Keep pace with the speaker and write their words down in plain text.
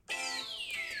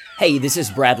Hey, this is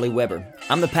Bradley Weber.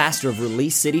 I'm the pastor of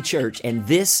Release City Church, and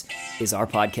this is our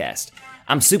podcast.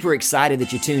 I'm super excited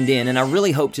that you tuned in, and I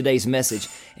really hope today's message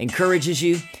encourages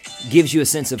you, gives you a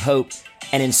sense of hope,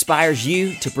 and inspires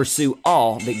you to pursue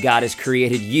all that God has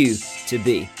created you to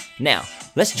be. Now,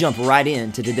 let's jump right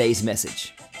into today's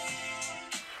message.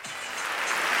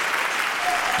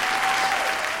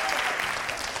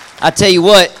 I tell you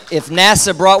what, if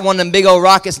NASA brought one of them big old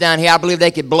rockets down here, I believe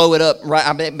they could blow it up. Right,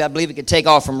 I believe it could take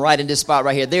off from right in this spot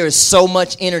right here. There is so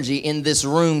much energy in this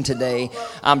room today.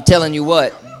 I'm telling you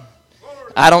what,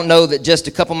 I don't know that just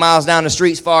a couple miles down the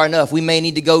street's far enough. We may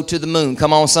need to go to the moon.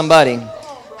 Come on, somebody.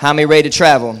 How many ready to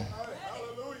travel?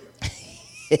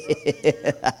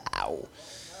 Ow.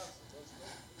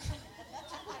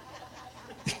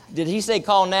 Did he say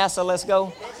call NASA, let's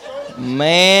go?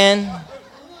 Man.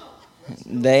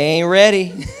 They ain't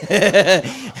ready.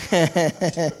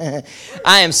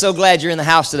 I am so glad you're in the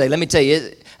house today. Let me tell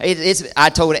you,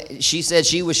 she said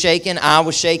she was shaking. I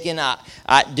was shaking.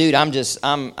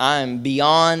 I'm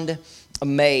beyond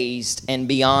amazed and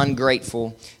beyond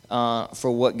grateful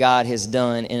for what God has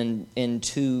done in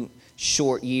 2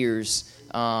 short years.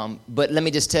 But let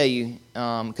me just tell you,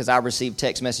 because I received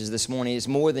text messages this morning, it's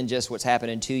more than just what's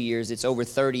happened in 2 years. It's over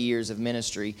 30 years of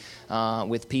ministry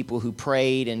with people who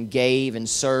prayed and gave and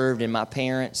served, and my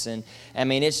parents. And I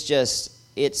mean, it's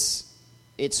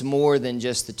more than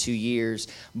just the 2 years,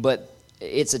 but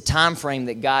it's a time frame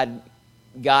that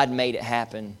God made it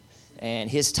happen, and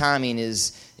His timing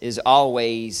is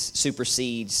always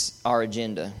supersedes our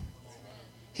agenda.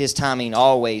 His timing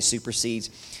always supersedes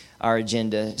our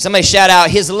agenda. Somebody shout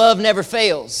out, His love never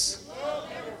fails.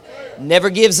 Never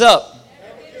gives up.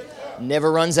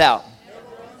 Never runs out.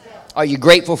 Are you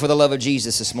grateful for the love of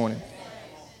Jesus this morning?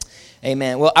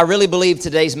 Amen. Well, I really believe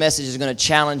today's message is going to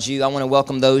challenge you. I want to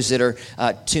welcome those that are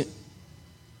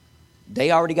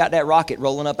they already got that rocket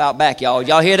rolling up out back, y'all.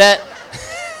 Y'all hear that?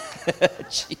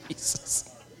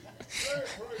 Jesus.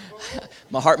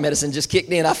 My heart medicine just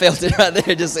kicked in. I felt it right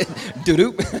there. Just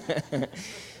doo-doo.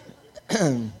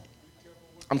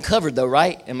 I'm covered though,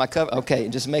 right? Am I covered? Okay,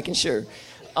 just making sure.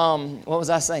 What was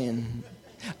I saying?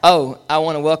 Oh, I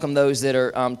want to welcome those that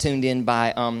are tuned in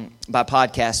by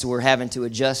podcast. We're having to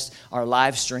adjust our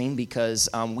live stream because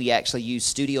we actually use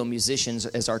studio musicians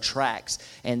as our tracks,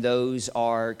 and those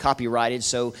are copyrighted,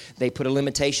 so they put a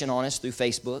limitation on us through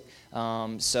Facebook.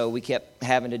 So we kept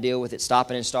having to deal with it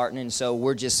stopping and starting, and so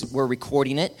we're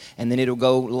recording it, and then it'll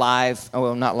go live. Oh,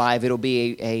 well, not live. It'll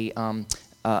be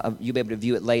you'll be able to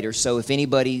view it later. So if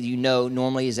anybody you know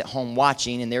normally is at home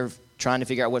watching and they're trying to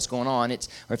figure out what's going on, or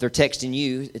if they're texting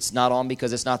you, it's not on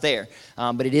because it's not there.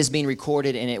 But it is being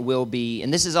recorded, and it will be.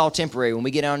 And this is all temporary. When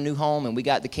we get our new home and we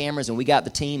got the cameras and we got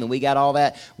the team and we got all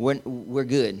that, we're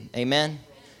good. Amen?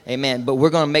 Amen. But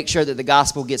we're going to make sure that the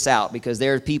gospel gets out, because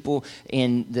there are people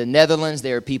in the Netherlands,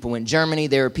 there are people in Germany,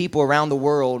 there are people around the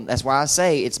world. That's why I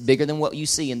say it's bigger than what you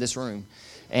see in this room.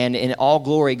 And all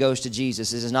glory goes to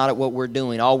Jesus. This is not what we're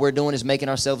doing. All we're doing is making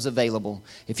ourselves available.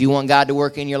 If you want God to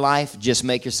work in your life, just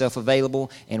make yourself available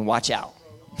and watch out.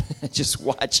 Just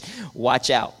watch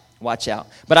out. Watch out.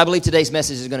 But I believe today's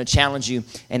message is going to challenge you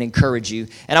and encourage you.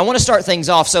 And I want to start things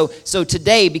off. So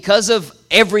today, because of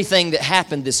everything that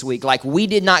happened this week, like we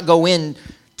did not go into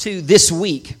this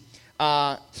week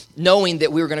knowing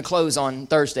that we were going to close on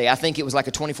Thursday. I think it was like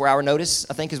a 24-hour notice,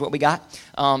 I think is what we got.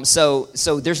 So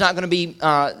there's not going to be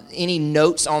any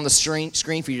notes on the screen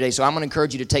for you today, so I'm going to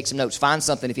encourage you to take some notes. Find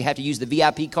something. If you have to use the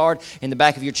VIP card in the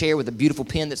back of your chair with a beautiful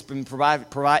pen that's been provided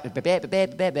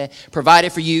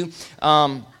for you.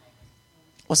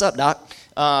 What's up, Doc?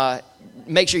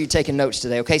 Make sure you're taking notes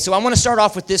today, okay? So I want to start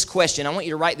off with this question. I want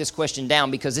you to write this question down,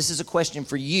 because this is a question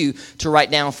for you to write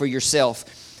down for yourself.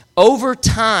 Over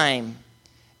time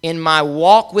in my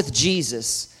walk with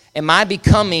Jesus, am I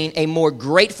becoming a more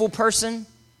grateful person?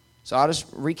 So I'll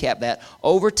just recap that.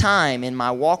 Over time in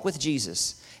my walk with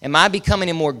Jesus, am I becoming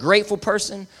a more grateful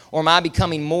person, or am I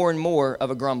becoming more and more of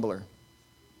a grumbler?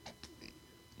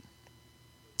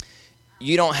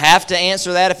 You don't have to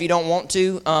answer that if you don't want to.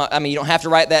 You don't have to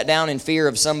write that down in fear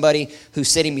of somebody who's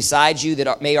sitting beside you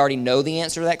that may already know the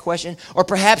answer to that question. Or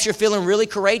perhaps you're feeling really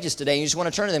courageous today and you just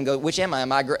want to turn to them and go, which am I?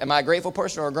 Am I a grateful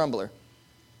person or a grumbler?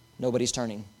 Nobody's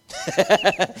turning.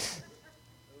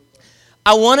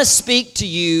 I want to speak to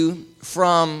you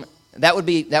from, that would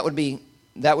be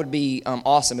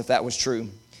awesome if that was true.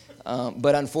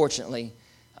 But unfortunately,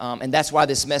 and that's why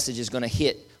this message is going to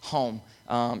hit home.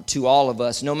 To all of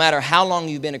us, no matter how long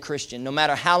you've been a Christian, no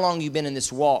matter how long you've been in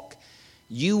this walk,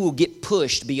 you will get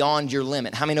pushed beyond your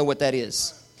limit. How many know what that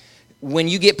is? When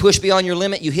you get pushed beyond your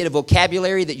limit, you hit a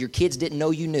vocabulary that your kids didn't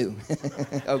know you knew.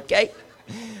 Okay?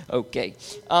 Okay.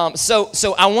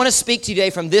 So I want to speak to you today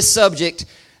from this subject.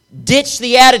 Ditch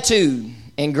the attitude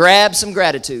and grab some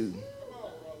gratitude.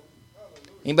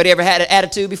 Anybody ever had an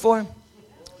attitude before?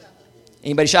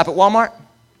 Anybody shop at Walmart?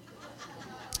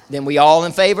 Then we all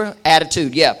in favor?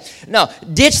 Attitude, yeah. No,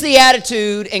 ditch the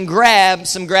attitude and grab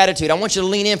some gratitude. I want you to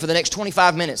lean in for the next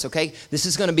 25 minutes, okay? This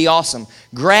is going to be awesome.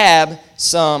 Grab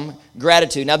some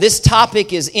gratitude. Now, this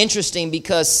topic is interesting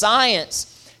because science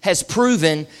has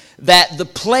proven that the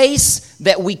place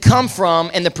that we come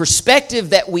from and the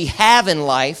perspective that we have in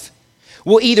life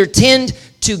will either tend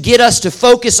to get us to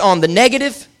focus on the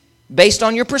negative based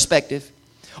on your perspective,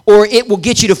 or it will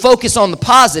get you to focus on the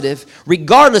positive,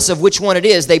 regardless of which one it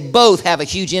is. They both have a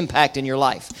huge impact in your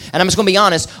life. And I'm just going to be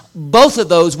honest, both of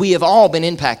those we have all been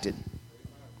impacted.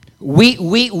 We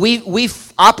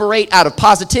operate out of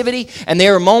positivity, and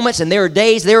there are moments, and there are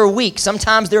days, there are weeks,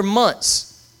 sometimes there are months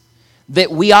that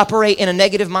we operate in a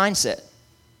negative mindset.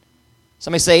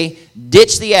 Somebody say,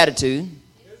 ditch the attitude,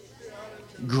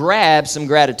 grab some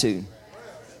gratitude.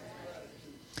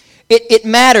 It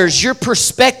matters. Your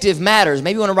perspective matters.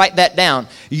 Maybe you want to write that down.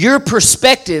 Your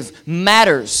perspective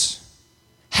matters.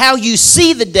 How you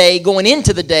see the day going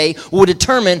into the day will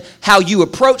determine how you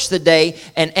approach the day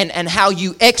and how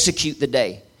you execute the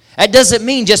day. That doesn't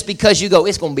mean just because you go,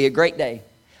 it's going to be a great day.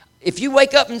 If you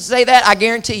wake up and say that, I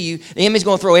guarantee you, the enemy's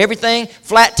going to throw everything,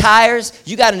 flat tires.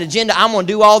 You got an agenda. I'm going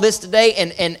to do all this today,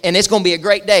 and it's going to be a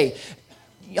great day.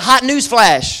 Hot news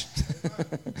flash.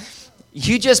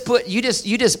 You just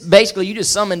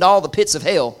summoned all the pits of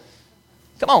hell.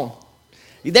 Come on.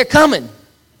 They're coming.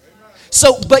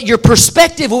 So, but your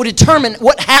perspective will determine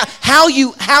how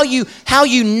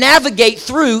you navigate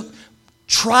through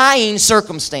trying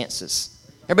circumstances.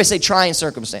 Everybody say trying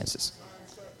circumstances.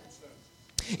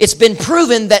 It's been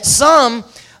proven that some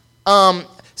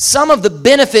of the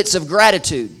benefits of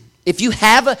gratitude, this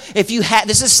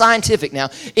is scientific now.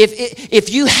 If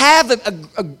you have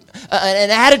an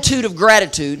attitude of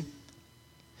gratitude,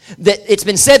 that it's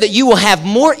been said that you will have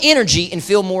more energy and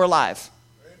feel more alive.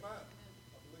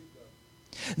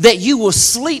 That you will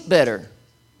sleep better.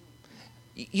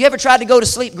 You ever tried to go to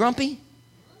sleep grumpy?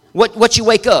 What you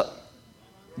wake up?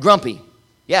 Grumpy.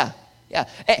 Yeah.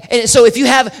 And so if you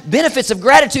have benefits of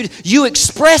gratitude, you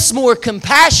express more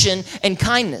compassion and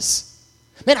kindness.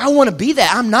 Man, I want to be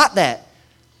that. I'm not that.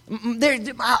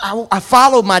 I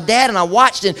followed my dad and I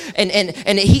watched and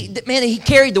he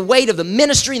carried the weight of the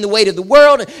ministry and the weight of the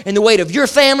world and the weight of your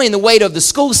family and the weight of the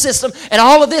school system and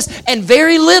all of this. And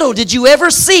very little did you ever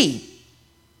see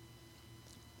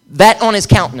that on his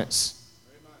countenance.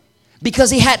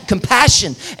 Because he had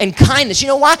compassion and kindness. You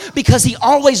know why? Because he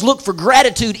always looked for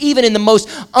gratitude even in the most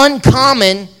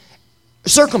uncommon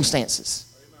circumstances.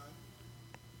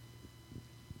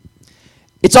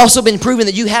 It's also been proven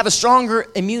that you have a stronger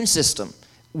immune system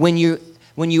when you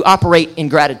operate in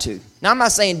gratitude. Now, I'm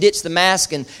not saying ditch the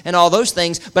mask and all those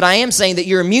things, but I am saying that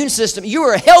your immune system, you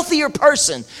are a healthier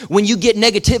person when you get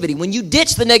negativity, when you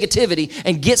ditch the negativity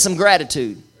and get some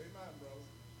gratitude.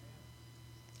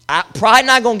 I'm probably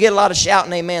not going to get a lot of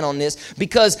shouting amen on this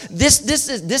because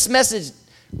this message,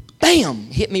 bam,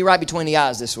 hit me right between the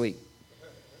eyes this week.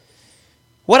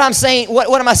 What I'm saying,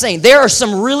 what am I saying? There are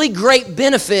some really great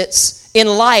benefits in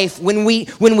life when we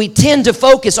tend to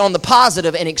focus on the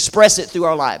positive and express it through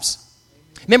our lives.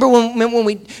 Remember when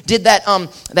we did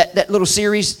that little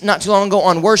series not too long ago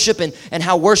on worship and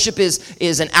how worship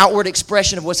is an outward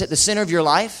expression of what's at the center of your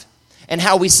life? And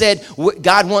how we said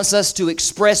God wants us to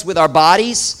express with our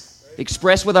bodies.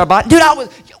 Express with our body. Dude,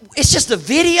 it's just a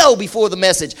video before the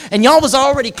message. And y'all was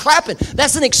already clapping.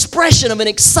 That's an expression of an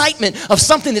excitement of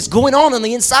something that's going on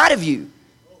the inside of you.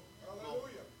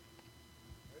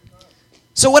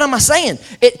 So what am I saying?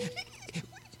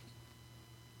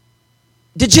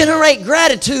 To generate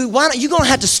gratitude, you're going to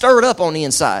have to stir it up on the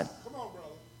inside.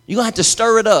 You're going to have to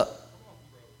stir it up.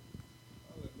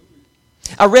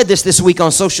 I read this week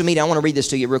on social media. I want to read this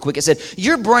to you real quick. It said,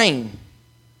 your brain,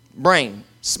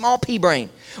 small p brain,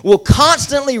 will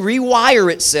constantly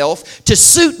rewire itself to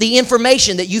suit the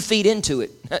information that you feed into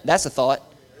it. That's a thought.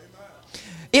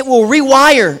 It will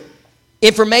rewire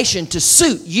information to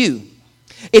suit you.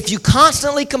 If you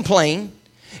constantly complain,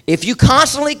 if you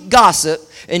constantly gossip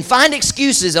and find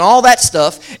excuses and all that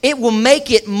stuff, it will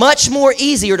make it much more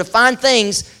easier to find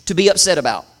things to be upset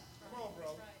about.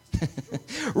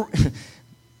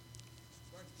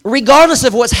 Regardless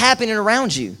of what's happening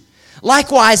around you.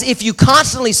 Likewise, if you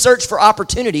constantly search for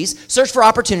opportunities,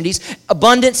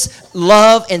 abundance,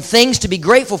 love, and things to be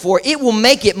grateful for, it will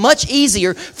make it much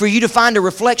easier for you to find a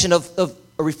reflection of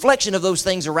those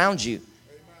things around you.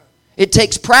 It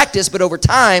takes practice, but over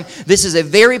time, this is a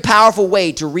very powerful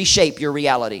way to reshape your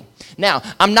reality. Now,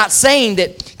 I'm not saying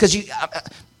that, because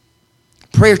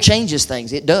prayer changes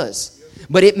things. It does.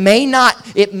 But it may not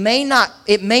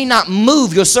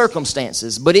move your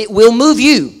circumstances, but it will move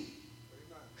you.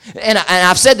 And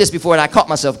I've said this before, and I caught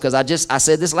myself because I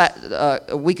said this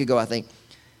a week ago, I think.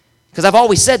 Because I've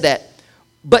always said that.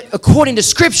 But according to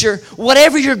Scripture,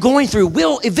 whatever you're going through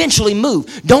will eventually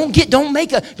move. Don't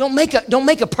make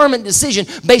a permanent decision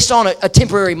based on a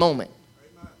temporary moment.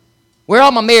 Amen. Where are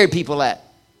all my married people at?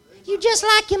 You just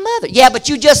like your mother. Yeah, but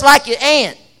you just like your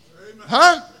aunt. Amen.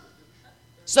 Huh?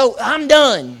 So I'm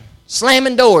done.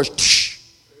 Slamming doors.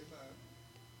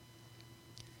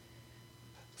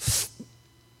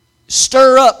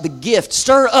 Stir up the gift.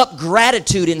 Stir up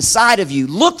gratitude inside of you.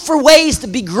 Look for ways to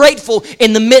be grateful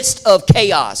in the midst of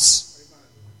chaos.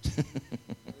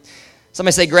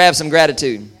 Somebody say, grab some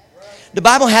gratitude. The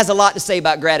Bible has a lot to say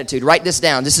about gratitude. Write this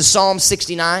down. This is Psalm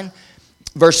 69,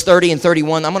 verse 30 and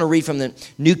 31. I'm going to read from the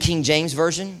New King James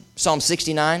Version. Psalm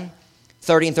 69,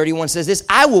 30 and 31 says this.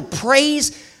 I will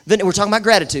praise, we're talking about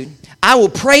gratitude. I will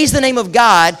praise the name of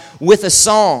God with a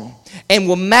song and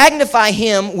will magnify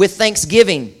him with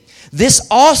thanksgiving. This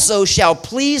also shall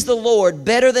please the Lord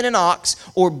better than an ox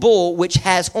or bull which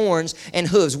has horns and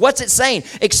hooves. What's it saying?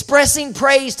 Expressing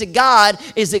praise to God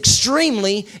is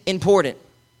extremely important.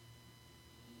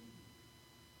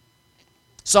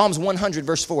 Psalms 100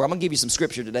 verse 4. I'm going to give you some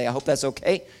scripture today. I hope that's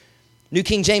okay. New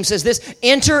King James says this.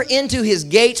 Enter into his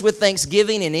gates with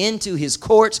thanksgiving and into his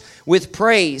courts with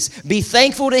praise. Be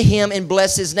thankful to him and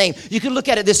bless his name. You can look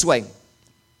at it this way.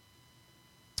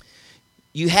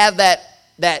 You have that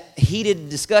heated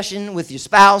discussion with your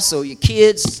spouse or your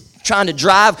kids trying to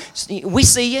drive. We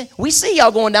see you. We see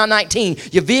y'all going down 19.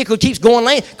 Your vehicle keeps going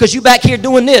lane because you back here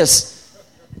doing this.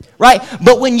 Right?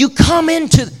 But when you come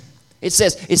into, it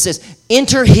says,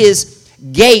 enter his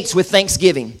gates with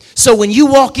thanksgiving. So when you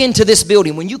walk into this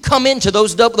building, when you come into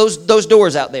those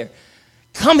doors out there,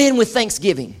 come in with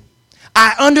thanksgiving.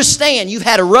 I understand you've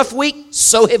had a rough week,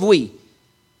 so have we.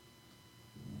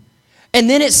 And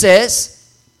then it says,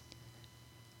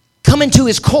 come into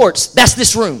his courts, that's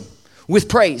this room, with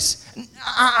praise.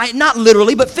 Not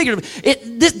literally, but figuratively.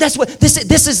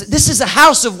 This is a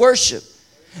house of worship.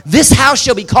 This house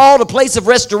shall be called a place of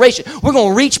restoration. We're going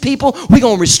to reach people, we're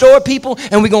going to restore people,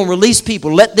 and we're going to release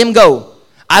people. Let them go.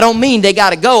 I don't mean they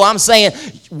got to go. I'm saying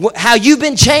how you've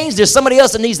been changed, there's somebody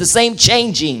else that needs the same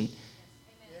changing.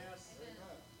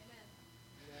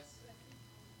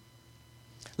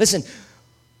 Listen,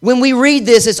 when we read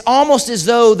this, it's almost as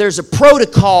though there's a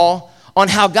protocol on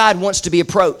how God wants to be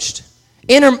approached.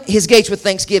 Enter his gates with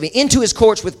thanksgiving, into his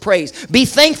courts with praise. Be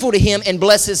thankful to him and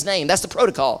bless his name. That's the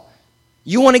protocol.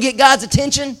 You want to get God's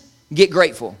attention? Get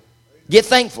grateful. Get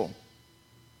thankful.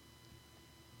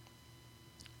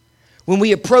 When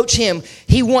we approach him,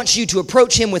 he wants you to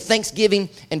approach him with thanksgiving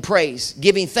and praise,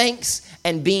 giving thanks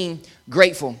and being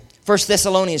grateful. 1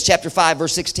 Thessalonians chapter 5,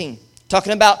 verse 16,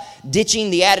 talking about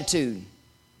ditching the attitude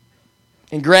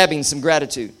and grabbing some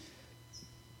gratitude.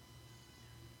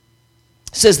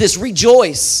 It says this,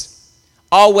 rejoice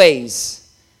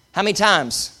always. How many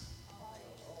times?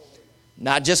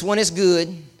 Not just when it's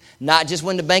good, not just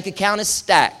when the bank account is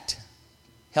stacked.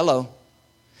 Hello.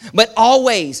 But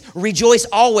always, rejoice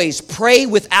always, pray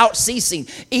without ceasing.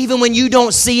 Even when you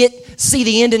don't see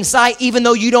the end in sight, even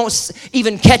though you don't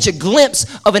even catch a glimpse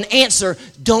of an answer,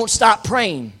 don't stop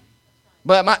praying.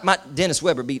 But my Dennis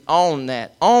Weber be on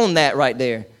that right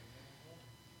there.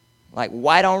 Like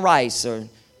white on rice or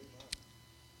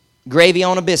gravy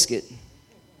on a biscuit.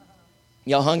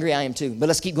 Y'all hungry? I am too. But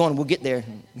let's keep going. We'll get there.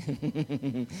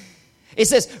 It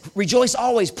says, rejoice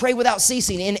always, pray without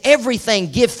ceasing. In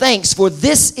everything, give thanks, for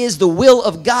this is the will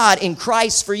of God in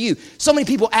Christ for you. So many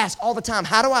people ask all the time,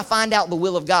 how do I find out the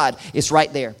will of God? It's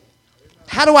right there.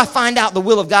 How do I find out the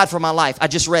will of God for my life? I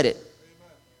just read it.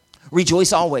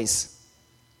 Rejoice always.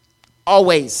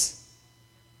 Always.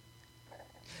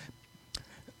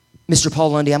 Mr.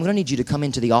 Paul Lundy, I'm going to need you to come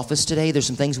into the office today. There's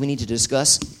some things we need to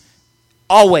discuss.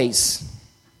 Always.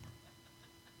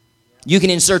 You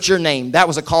can insert your name. That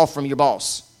was a call from your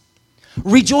boss.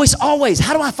 Rejoice always.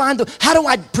 How do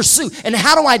I pursue, and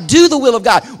how do I do the will of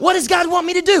God? What does God want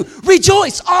me to do?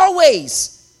 Rejoice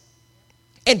always.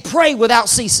 And pray without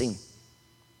ceasing.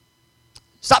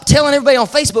 Stop telling everybody on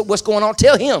Facebook what's going on.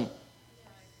 Tell him.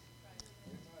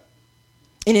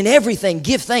 And in everything,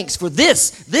 give thanks for this,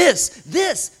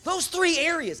 those three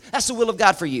areas. That's the will of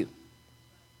God for you.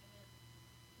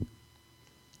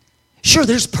 Sure,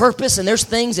 there's purpose and there's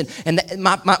things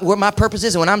where my purpose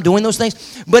is and when I'm doing those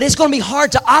things, but it's going to be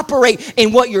hard to operate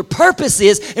in what your purpose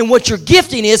is and what your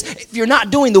gifting is if you're not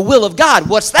doing the will of God.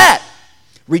 What's that?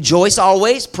 Rejoice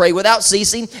always, pray without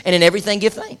ceasing, and in everything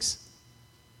give thanks.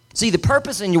 See, the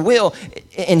purpose and your will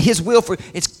and His will for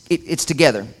it's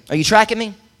together. Are you tracking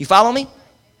me? You follow me?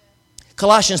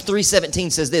 Colossians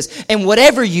 3:17 says this, and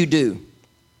whatever you do,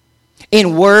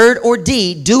 in word or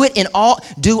deed, do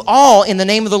all in the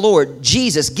name of the Lord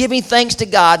Jesus, giving thanks to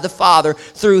God the Father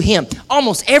through Him.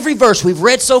 Almost every verse we've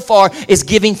read so far is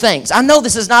giving thanks. I know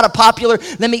this is not a popular,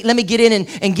 let me get in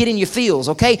and get in your feels,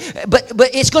 okay? But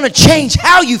it's going to change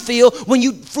how you feel when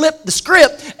you flip the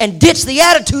script and ditch the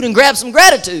attitude and grab some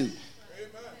gratitude.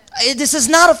 Amen. This is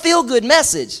not a feel-good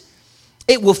message.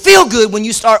 It will feel good when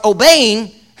you start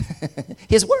obeying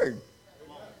His word.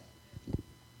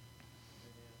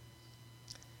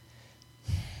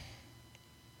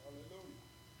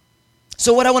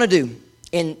 So what I want to do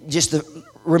in just the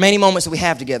remaining moments that we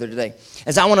have together today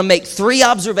is I want to make 3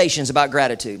 observations about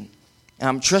gratitude. And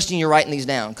I'm trusting you're writing these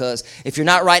down, because if you're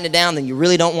not writing it down, then you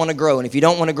really don't want to grow. And if you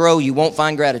don't want to grow, you won't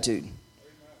find gratitude.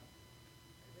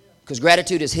 Because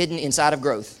gratitude is hidden inside of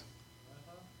growth.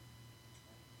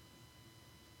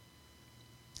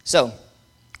 So,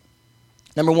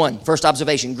 number 1, first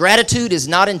observation. Gratitude is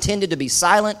not intended to be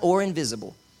silent or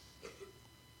invisible.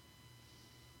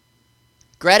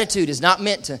 Gratitude is not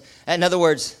meant to, in other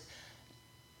words,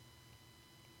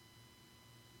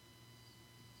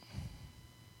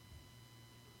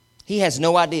 he has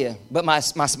no idea. But my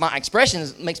expression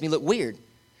makes me look weird.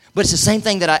 But it's the same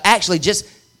thing that I actually just,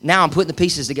 now I'm putting the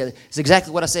pieces together. It's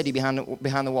exactly what I said to you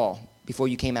behind the wall before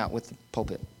you came out with the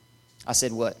pulpit. I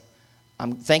said what?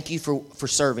 Thank you for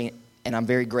serving, and I'm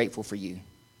very grateful for you.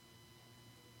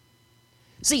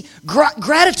 See,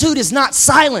 gratitude is not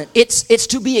silent. It's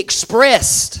to be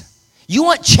expressed. You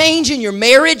want change in your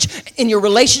marriage, in your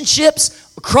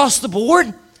relationships, across the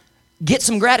board? Get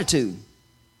some gratitude.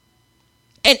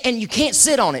 And you can't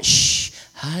sit on it. Shh,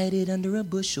 hide it under a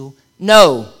bushel.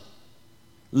 No.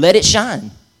 Let it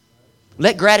shine.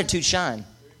 Let gratitude shine.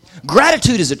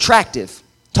 Gratitude is attractive.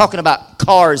 Talking about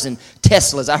cars and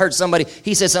Teslas. I heard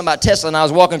he said something about Tesla, and I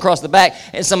was walking across the back,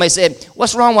 and somebody said,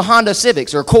 what's wrong with Honda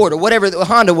Civics or Accord or whatever the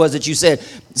Honda was that you said?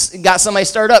 Got somebody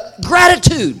stirred up.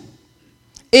 Gratitude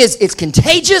it's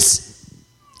contagious,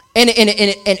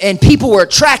 and people were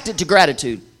attracted to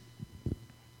gratitude.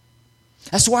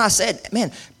 That's why I said,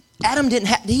 man, Adam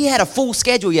he had a full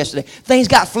schedule yesterday. Things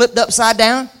got flipped upside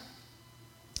down.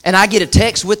 And I get a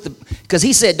text because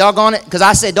he said, doggone it, because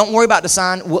I said, don't worry about the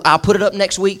sign. I'll put it up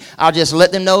next week. I'll just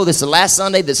let them know this is the last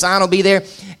Sunday. The sign will be there.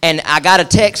 And I got a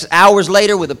text hours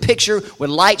later with a picture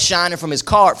with light shining from his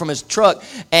truck.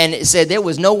 And it said there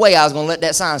was no way I was going to let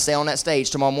that sign stay on that stage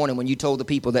tomorrow morning when you told the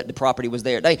people that the property was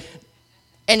there.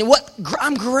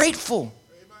 I'm grateful.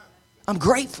 I'm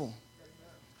grateful.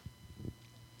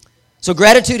 So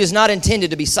gratitude is not intended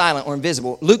to be silent or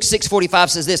invisible. Luke 6:45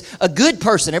 says this, a good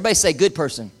person, everybody say good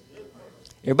person.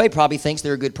 Everybody probably thinks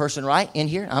they're a good person, right, in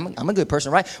here? I'm a good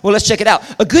person, right? Well, let's check it out.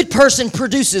 A good person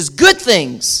produces good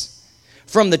things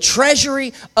from the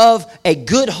treasury of a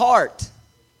good heart.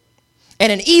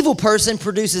 And an evil person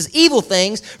produces evil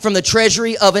things from the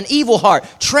treasury of an evil heart.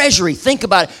 Treasury, think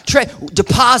about it.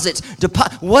 Deposits.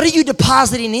 What are you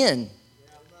depositing in?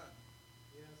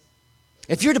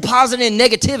 If you're depositing in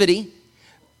negativity,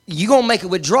 you're going to make a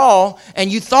withdrawal,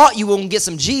 and you thought you were going to get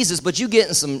some Jesus, but you're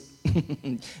getting some,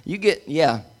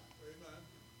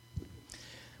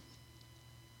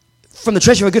 From the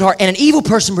treasury of a good heart. And an evil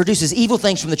person produces evil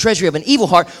things from the treasury of an evil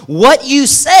heart. What you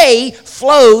say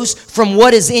flows from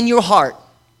what is in your heart.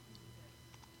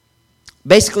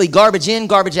 Basically, garbage in,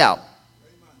 garbage out.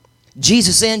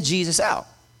 Jesus in, Jesus out.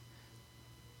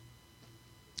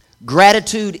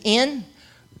 Gratitude in,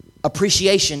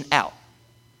 appreciation out.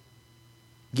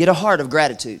 Get a heart of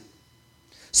gratitude.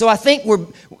 So I think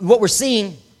what we're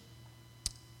seeing,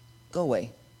 go away,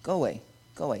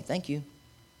 thank you.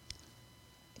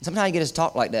 Sometimes you get us to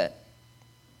talk like that.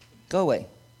 Go away.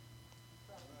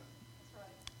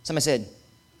 Somebody said,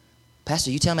 Pastor,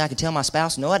 you tell me I could tell my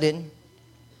spouse? No, I didn't.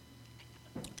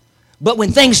 But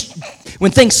when things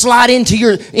slide into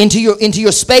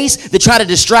your space that try to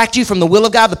distract you from the will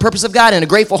of God, the purpose of God, and a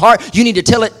grateful heart, you need to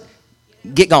tell it,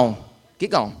 get gone.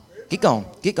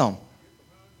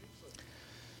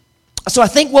 So I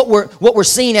think what we're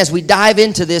seeing as we dive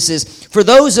into this is, for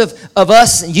those of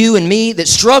us, you and me, that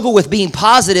struggle with being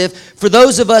positive, for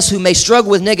those of us who may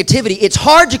struggle with negativity, it's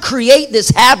hard to create this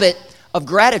habit of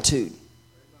gratitude.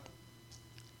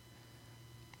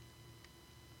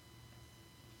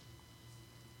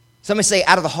 Somebody say,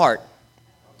 out of the heart.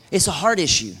 It's a heart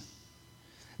issue.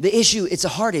 It's a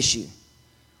heart issue.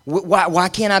 Why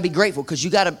can't I be grateful? Because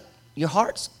your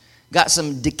heart's got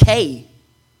some decay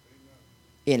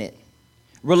in it.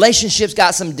 Relationships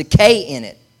got some decay in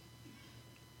it.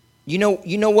 You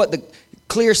know what the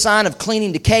clear sign of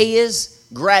cleaning decay is?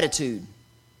 Gratitude.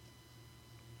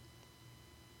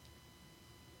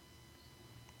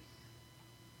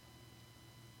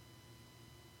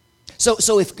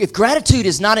 So if gratitude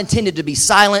is not intended to be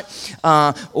silent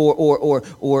or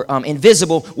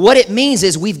invisible, what it means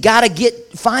is we've got to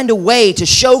find a way to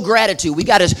show gratitude. We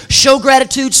got to show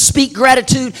gratitude, speak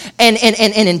gratitude, and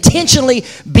intentionally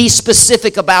be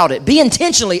specific about it. Be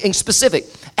intentionally and specific.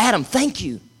 Adam, thank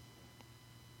you.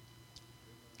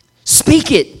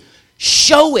 Speak it.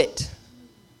 Show it.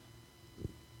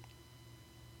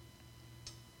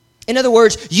 In other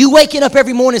words, you waking up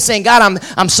every morning saying, God,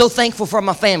 I'm so thankful for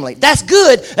my family. That's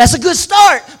good. That's a good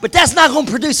start, but that's not going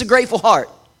to produce a grateful heart.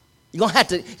 You're going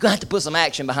to have to put some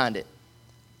action behind it.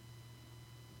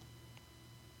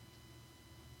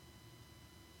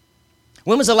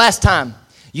 When was the last time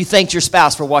you thanked your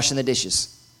spouse for washing the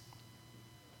dishes?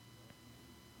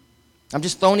 I'm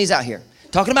just throwing these out here.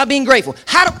 Talking about being grateful.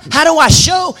 How do I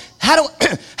show,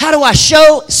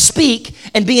 speak,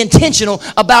 and be intentional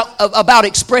about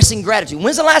expressing gratitude?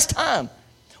 When's the last time?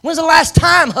 When's the last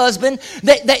time, husband,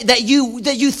 that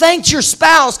you thanked your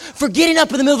spouse for getting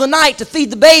up in the middle of the night to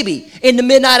feed the baby in the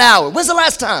midnight hour? When's the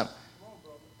last time?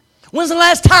 When's the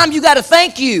last time you got to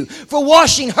thank you for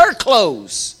washing her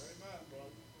clothes?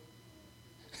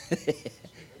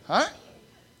 Huh?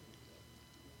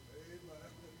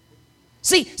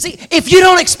 See, if you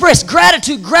don't express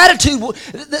gratitude,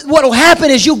 what will happen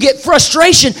is you'll get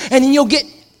frustration, and then you'll get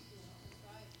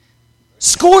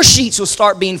score sheets will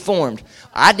start being formed.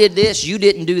 I did this, you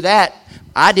didn't do that.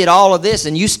 I did all of this,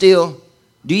 and you still,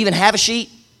 do you even have a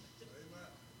sheet?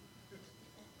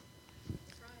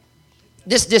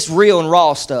 This real and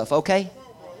raw stuff, okay?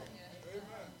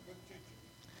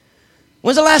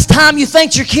 When's the last time you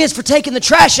thanked your kids for taking the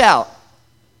trash out?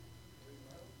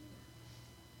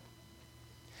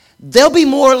 They'll be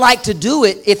more like to do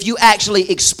it if you actually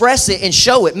express it and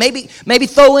show it. Maybe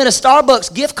throw in a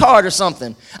Starbucks gift card or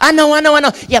something. I know.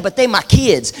 Yeah, but they my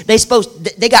kids.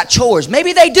 They got chores.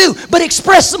 Maybe they do, but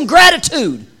express some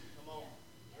gratitude.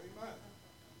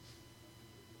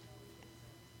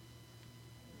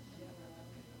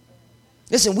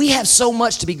 Listen, we have so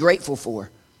much to be grateful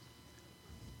for.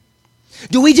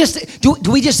 Do we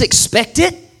just expect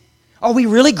it? Are we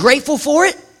really grateful for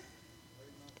it?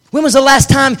 When was the last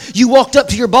time you walked up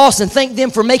to your boss and thanked them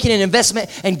for making an investment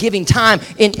and giving time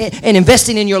and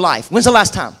investing in your life? When's the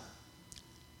last time?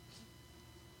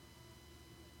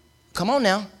 Come on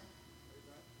now.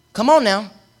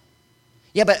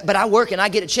 Yeah, but I work and I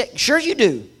get a check. Sure you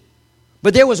do.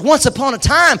 But there was once upon a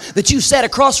time that you sat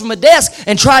across from a desk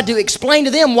and tried to explain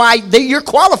to them why you're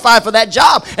qualified for that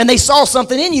job, and they saw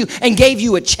something in you and gave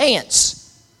you a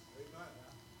chance.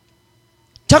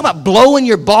 Talk about blowing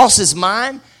your boss's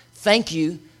mind. Thank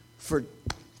you for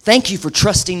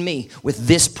trusting me with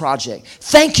this project.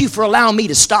 Thank you for allowing me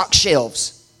to stock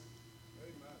shelves.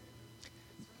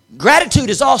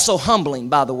 Gratitude is also humbling,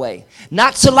 by the way.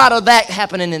 Not a lot of that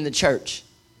happening in the church.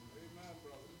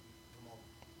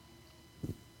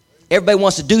 Everybody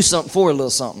wants to do something for a little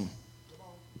something.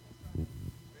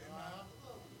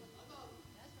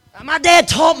 My dad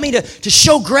taught me to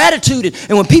show gratitude,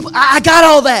 and when people, I got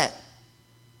all that.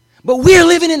 But we're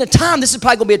living in a time, this is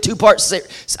probably going to be a two-part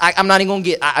series. I'm not even going to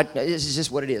get, this is just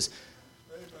what it is.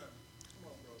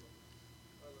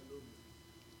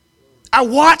 I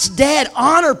watched Dad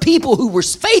honor people who were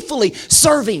faithfully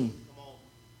serving.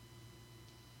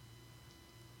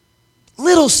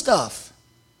 Little stuff.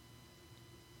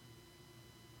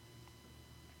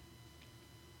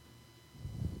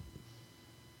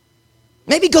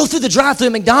 Maybe go through the drive-thru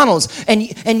at McDonald's and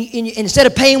instead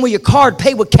of paying with your card,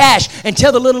 pay with cash and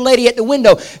tell the little lady at the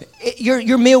window,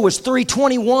 your meal was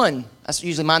 $3.21. That's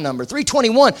usually my number.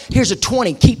 $3.21. Here's a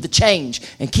 20. Keep the change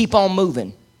and keep on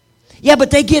moving. Yeah,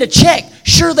 but they get a check.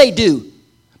 Sure they do.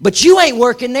 But you ain't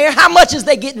working there. How much is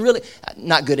they getting really?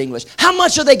 Not good English. How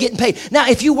much are they getting paid? Now,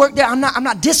 if you work there, I'm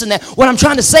not dissing that. What I'm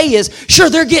trying to say is, sure,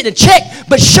 they're getting a check,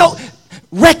 but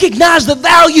recognize the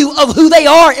value of who they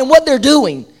are and what they're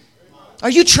doing. Are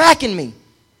you tracking me?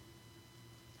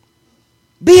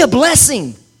 Be a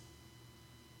blessing.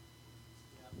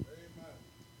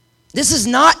 This is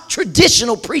not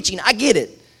traditional preaching. I get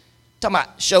it. Talking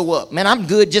about show up. Man, I'm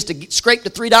good just to scrape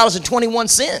the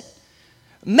 $3.21.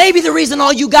 Maybe the reason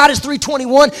all you got is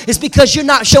 $3.21 is because you're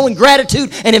not showing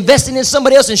gratitude and investing in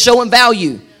somebody else and showing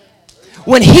value.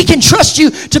 When He can trust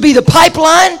you to be the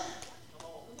pipeline,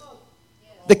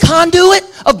 the conduit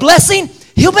of blessing,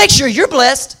 He'll make sure you're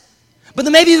blessed. But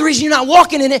then maybe the reason you're not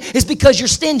walking in it is because you're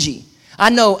stingy. I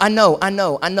know.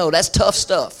 That's tough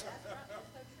stuff.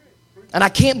 And I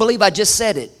can't believe I just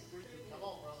said it.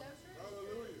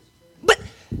 But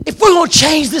if we're going to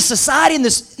change this society and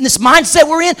this mindset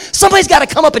we're in, somebody's got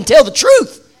to come up and tell the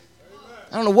truth.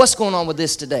 I don't know what's going on with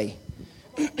this today.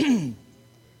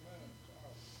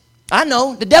 I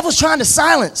know. The devil's trying to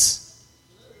silence.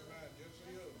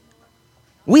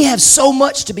 We have so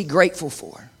much to be grateful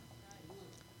for.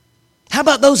 How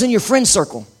about those in your friend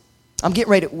circle? I'm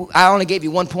getting ready to, I only gave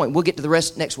you 1 point. We'll get to the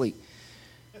rest next week.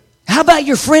 How about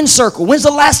your friend circle? When's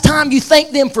the last time you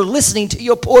thanked them for listening to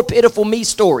your poor, pitiful me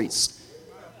stories?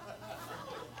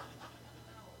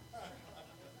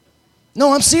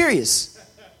 No, I'm serious.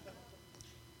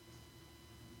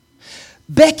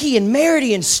 Becky and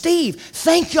Merity and Steve,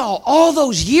 thank y'all all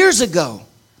those years ago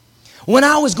when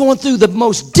I was going through the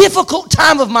most difficult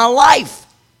time of my life.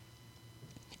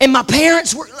 And my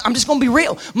parents were, I'm just going to be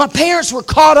real, my parents were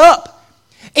caught up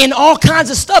in all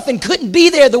kinds of stuff and couldn't be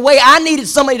there the way I needed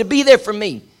somebody to be there for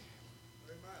me.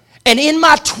 And in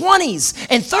my 20s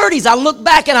and 30s, I look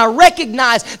back and I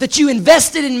recognize that you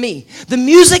invested in me. The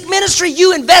music ministry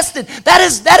you invested,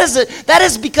 that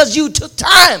is because you took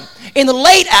time in the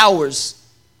late hours.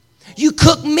 You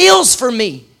cooked meals for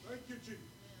me.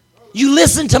 You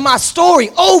listened to my story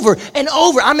over and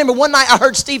over. I remember one night I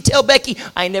heard Steve tell Becky,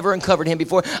 I ain't never uncovered him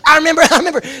before. I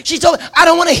remember she told me, I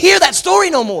don't want to hear that story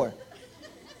no more.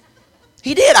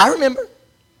 He did, I remember.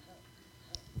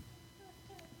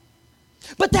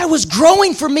 But that was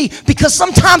growing for me because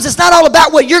sometimes it's not all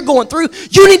about what you're going through.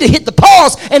 You need to hit the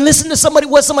pause and listen to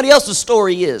what somebody else's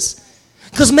story is.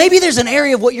 Because maybe there's an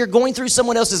area of what you're going through,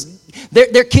 someone else's,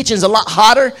 their kitchen's a lot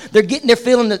hotter. They're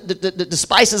feeling the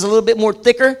spices a little bit more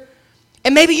thicker.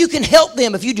 And maybe you can help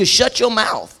them if you just shut your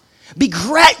mouth. Be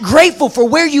grateful for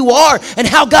where you are and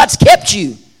how God's kept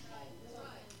you.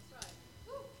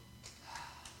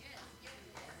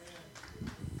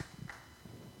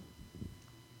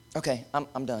 Okay,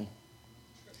 I'm done.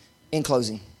 In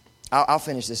closing, I'll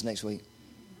finish this next week.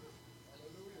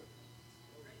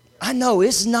 I know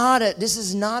this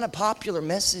is not a popular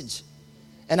message.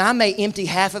 And I may empty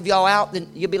half of y'all out, then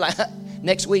you'll be like,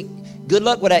 next week, good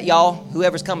luck with that, y'all,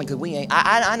 whoever's coming, because we ain't.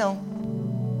 I know.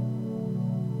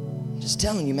 I'm just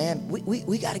telling you, man,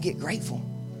 we got to get grateful.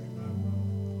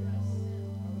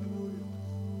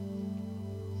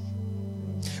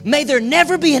 May there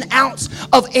never be an ounce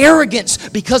of arrogance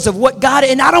because of what God,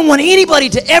 and I don't want anybody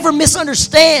to ever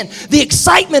misunderstand the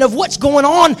excitement of what's going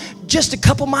on just a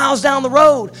couple miles down the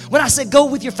road. When I said go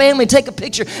with your family and take a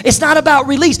picture, it's not about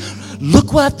release.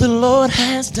 Look what the Lord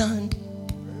has done.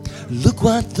 Look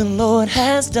what the Lord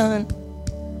has done.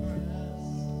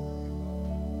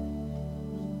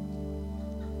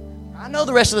 I know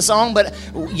the rest of the song, but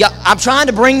I'm trying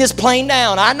to bring this plane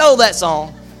down. I know that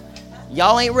song.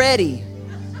 Y'all ain't ready.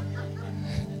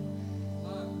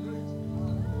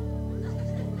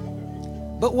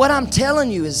 But what I'm telling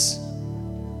you is,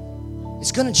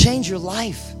 it's going to change your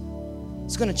life.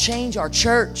 It's going to change our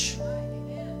church.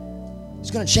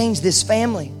 It's going to change this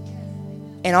family.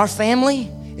 And our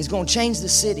family is going to change the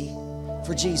city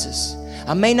for Jesus.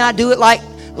 I may not do it like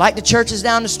the churches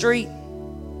down the street,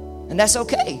 and that's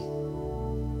okay.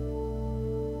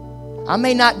 I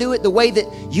may not do it the way that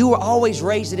you were always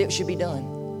raised that it should be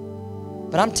done.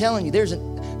 But I'm telling you,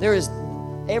 there is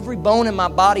every bone in my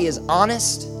body is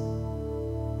honest.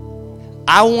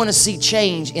 I want to see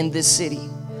change in this city.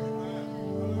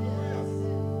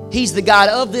 He's the God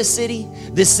of this city.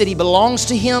 This city belongs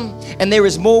to Him, and there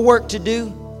is more work to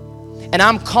do. And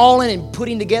I'm calling and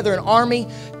putting together an army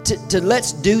to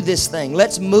let's do this thing.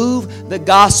 Let's move the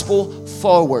gospel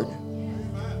forward.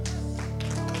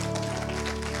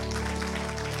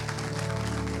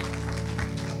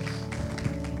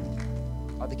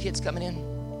 Are the kids coming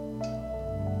in?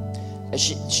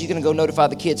 She's going to go notify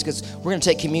the kids because we're going to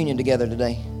take communion together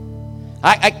today.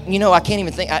 I can't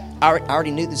even think. I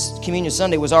already knew this Communion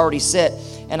Sunday was already set,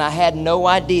 and I had no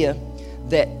idea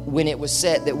that when it was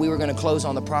set that we were going to close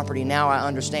on the property. Now I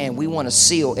understand. We want to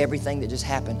seal everything that just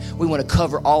happened. We want to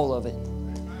cover all of it.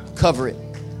 Cover it.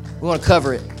 We want to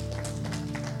cover it.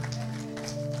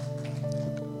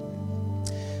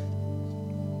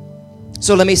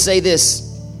 So let me say this.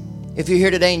 If you're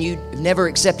here today and you've never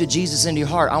accepted Jesus into your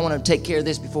heart, I want to take care of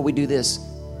this before we do this.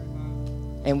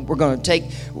 And we're going to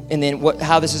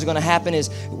how this is going to happen is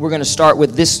we're going to start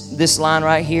with this line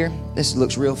right here. This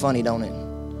looks real funny, don't it?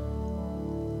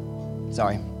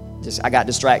 Sorry. I got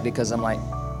distracted because I'm like,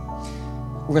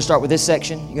 We're going to start with this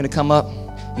section. You're going to come up.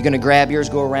 You're going to grab yours,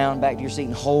 go around back to your seat,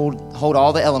 and hold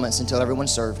all the elements until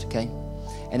everyone's served, okay?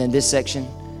 And then this section,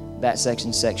 that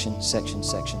section,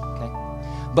 okay?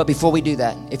 But before we do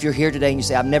that, if you're here today and you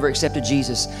say, I've never accepted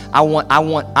Jesus, I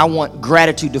want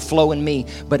gratitude to flow in me.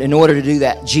 But in order to do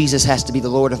that, Jesus has to be the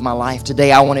Lord of my life.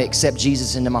 Today, I want to accept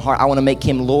Jesus into my heart. I want to make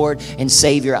him Lord and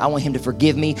Savior. I want him to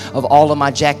forgive me of all of my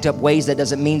jacked up ways. That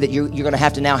doesn't mean that you're going to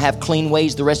have to now have clean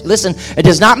ways the rest. Listen, it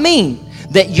does not mean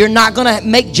that you're not going to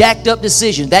make jacked up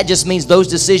decisions. That just means those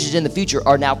decisions in the future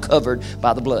are now covered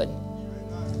by the blood.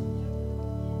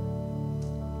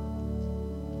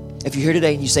 If you're here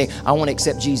today and you say, I want to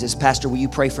accept Jesus, Pastor, will you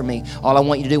pray for me? All I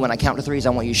want you to do when I count to 3 is I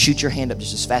want you to shoot your hand up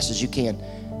just as fast as you can.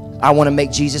 I want to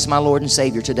make Jesus my Lord and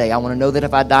Savior today. I want to know that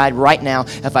if I died right now,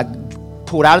 if I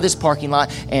pulled out of this parking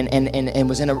lot and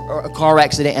was in a car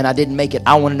accident and I didn't make it,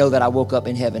 I want to know that I woke up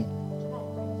in heaven.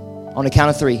 On the count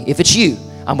of 3. If it's you,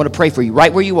 I'm going to pray for you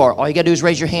right where you are. All you got to do is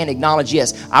raise your hand, acknowledge,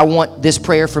 yes, I want this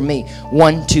prayer for me.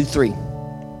 1, 2, 3.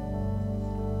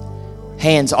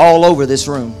 Hands all over this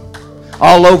room.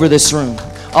 All over this room,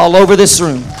 all over this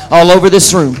room, all over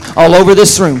this room, all over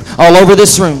this room, all over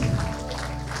this room.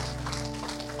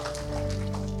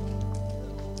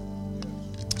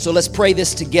 So let's pray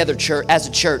this together, church, as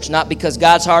a church, not because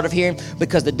God's hard of hearing,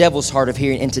 because the devil's hard of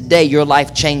hearing. And today your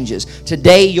life changes.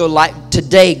 Today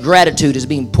gratitude is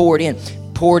being poured in.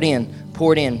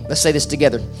 Let's say this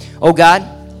together. Oh God,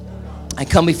 I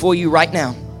come before you right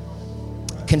now,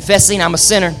 confessing I'm a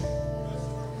sinner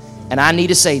and I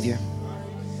need a Savior.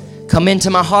 Come into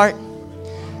my heart,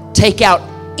 take out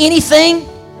anything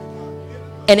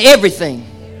and everything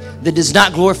that does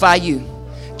not glorify you.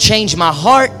 Change my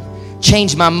heart,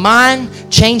 change my mind,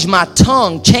 change my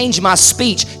tongue, change my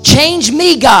speech. Change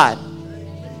me, God,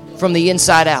 from the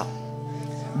inside out.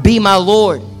 Be my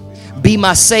Lord, be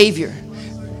my Savior,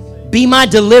 be my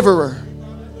deliverer.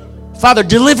 Father,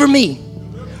 deliver me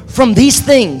from these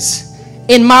things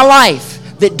in my life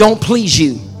that don't please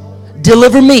you.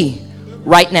 Deliver me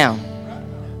right now.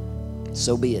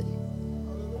 So be it.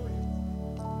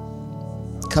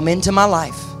 Come into my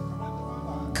life.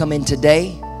 Come in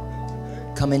today.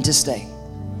 Come in to stay.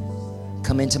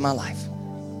 Come into my life.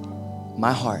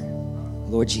 My heart.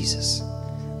 Lord Jesus.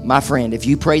 My friend, if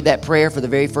you prayed that prayer for the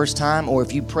very first time, or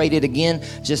if you prayed it again,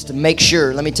 just to make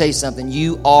sure, let me tell you something.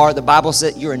 The Bible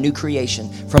said you're a new creation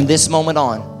from this moment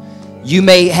on. You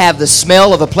may have the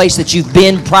smell of a place that you've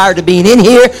been prior to being in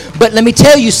here, but let me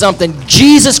tell you something.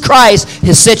 Jesus Christ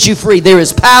has set you free. There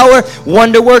is power,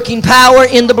 wonder-working power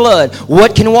in the blood.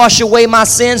 What can wash away my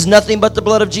sins? Nothing but the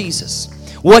blood of Jesus.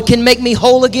 What can make me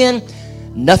whole again?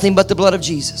 Nothing but the blood of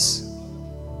Jesus.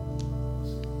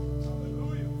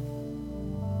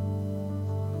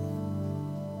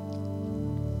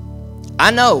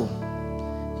 I know.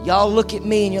 Y'all look at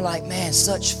me and you're like, man,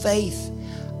 such faith.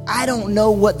 I don't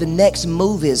know what the next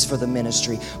move is for the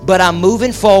ministry, but I'm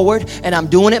moving forward and I'm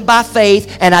doing it by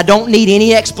faith, and I don't need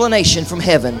any explanation from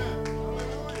heaven.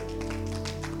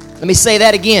 Let me say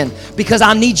that again, because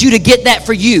I need you to get that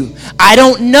for you. I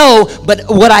don't know, but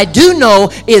what I do know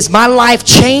is my life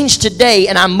changed today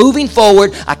and I'm moving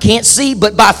forward. I can't see,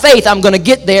 but by faith I'm going to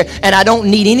get there, and I don't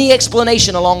need any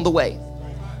explanation along the way.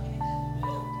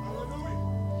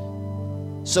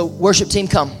 So worship team,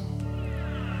 come.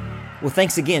 Well,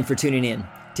 thanks again for tuning in.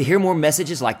 To hear more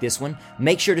messages like this one,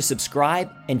 make sure to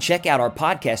subscribe and check out our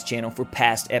podcast channel for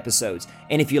past episodes.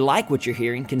 And if you like what you're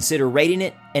hearing, consider rating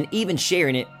it and even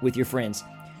sharing it with your friends.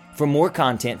 For more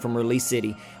content from Release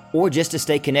City, or just to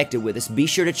stay connected with us, be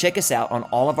sure to check us out on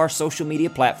all of our social media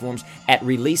platforms at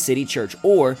Release City Church,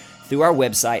 or through our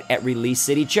website at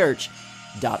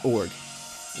releasecitychurch.org.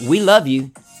 We love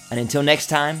you, and until next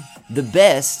time, the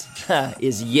best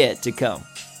is yet to come.